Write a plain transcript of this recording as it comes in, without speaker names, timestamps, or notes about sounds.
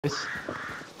Yes.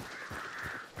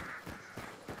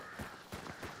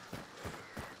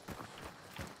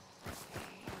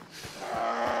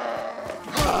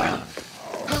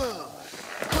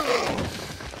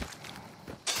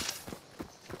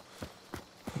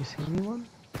 You see anyone?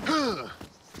 Can't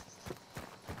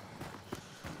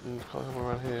have them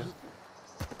around here.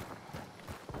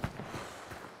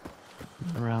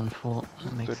 Around fort. That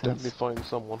They're makes definitely sense. fighting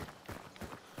someone.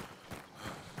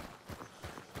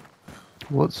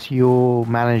 What's your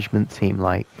management team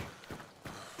like?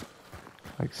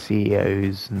 Like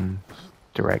CEOs and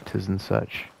directors and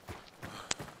such?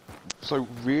 So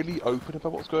really open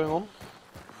about what's going on.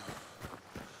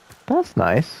 That's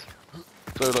nice.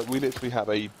 So like we literally have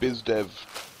a BizDev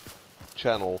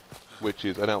channel, which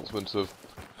is announcements of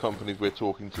companies we're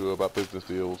talking to about business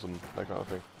deals and that kind of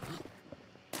thing.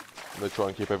 And they try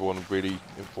and keep everyone really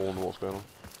informed of what's going on.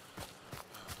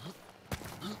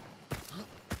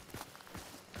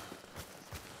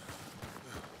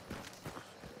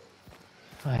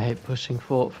 I hate pushing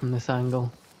fort from this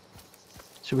angle.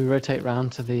 Should we rotate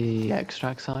round to the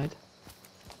extract side?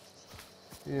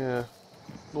 Yeah.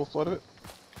 North side of it?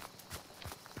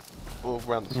 Or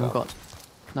round the Yeah, we've south? got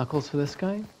knuckles for this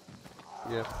guy.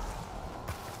 Yeah.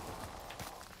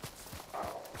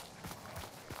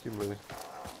 Kimberly.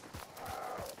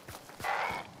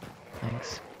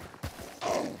 Thanks.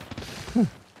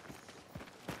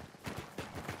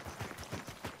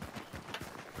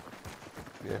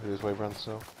 Yeah, it is way round the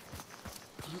south.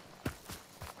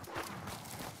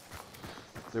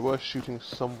 They were shooting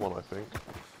someone, I think.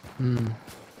 Hmm.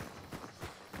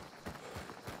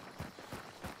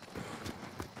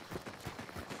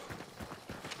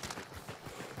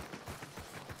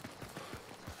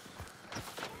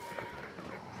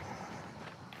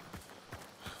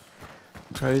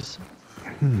 Pros.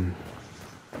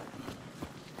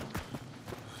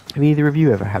 Have either of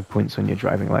you ever had points on your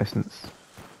driving license?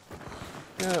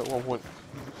 Yeah, at one point.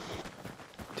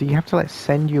 Do you have to like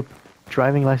send your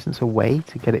driving license away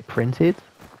to get it printed?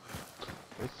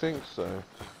 I think so.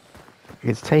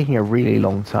 It's taking a really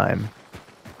long time.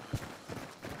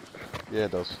 Yeah,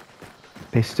 it does.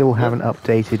 They still Yep. haven't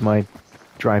updated my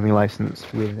driving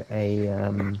license with a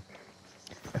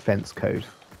offense code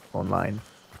online.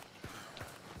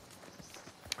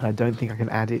 I don't think I can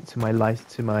add it to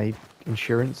my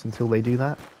insurance until they do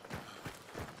that.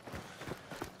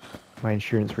 My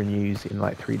insurance renews in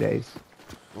like 3 days.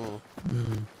 It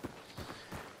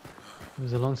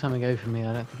was a long time ago for me.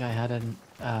 I don't think I had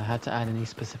to add any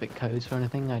specific codes or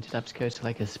anything. I just had to go to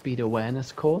like a speed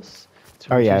awareness course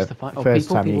to Oh reduce yeah, the fine. Oh, first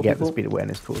people, time you people, get the people. speed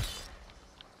awareness course.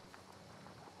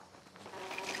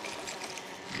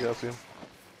 Yeah, I see him.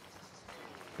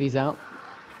 He's out.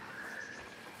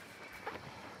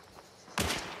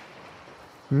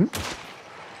 Hmm?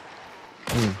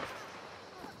 Hmm.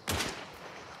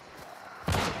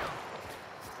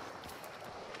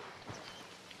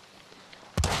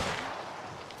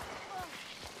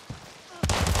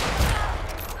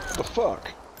 What the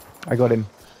fuck? I got him.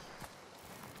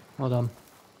 Well done.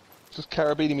 Just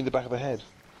carabining me in the back of the head.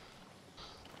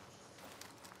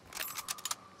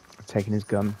 I've taken his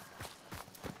gun.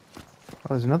 Oh,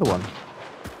 there's another one.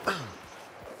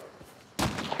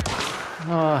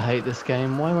 Oh, I hate this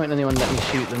game. Why won't anyone let me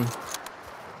shoot them?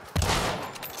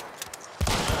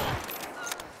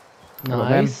 I got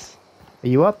them. Nice. Are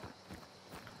you up?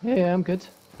 Yeah, I'm good.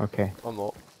 Okay. I'm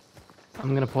not.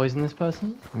 I'm gonna poison this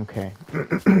person. Okay.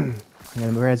 And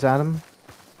then where's Adam?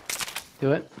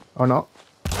 Do it. Or not?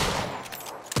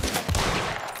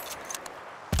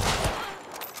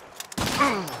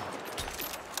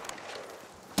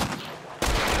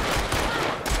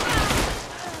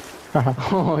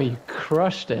 Oh, you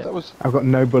crushed it. That was. I've got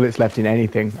no bullets left in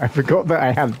anything. I forgot that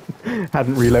I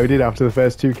hadn't reloaded after the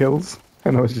first 2 kills,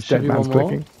 and I was just Should dead be man's one more?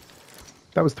 clicking.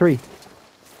 That was 3.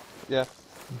 Yeah.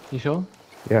 You sure?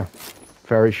 Yeah,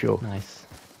 very sure. Nice.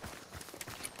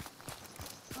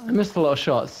 I missed a lot of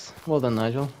shots. Well done,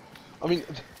 Nigel. I mean,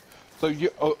 so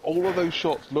all of those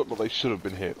shots look like they should have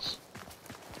been hits.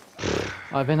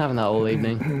 I've been having that all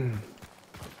evening.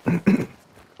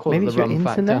 Call Maybe it it's the your rum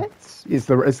factor. internet? It's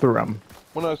the rum.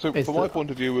 Well, no. So It's from my the- point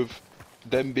of view, of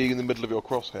them being in the middle of your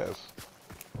crosshairs.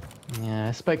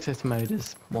 Yeah, spectator mode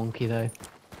is wonky though.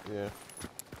 Yeah. Is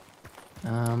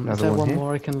Another there one one here?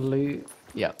 more I can loot?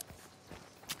 Yep.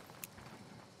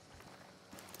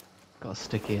 Got a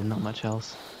sticky and not much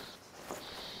else.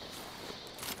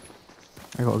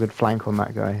 I got a good flank on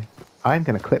that guy. I'm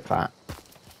gonna clip that.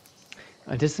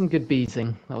 I did some good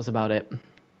beating. That was about it.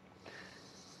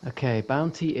 Okay,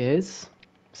 bounty is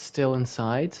still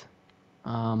inside.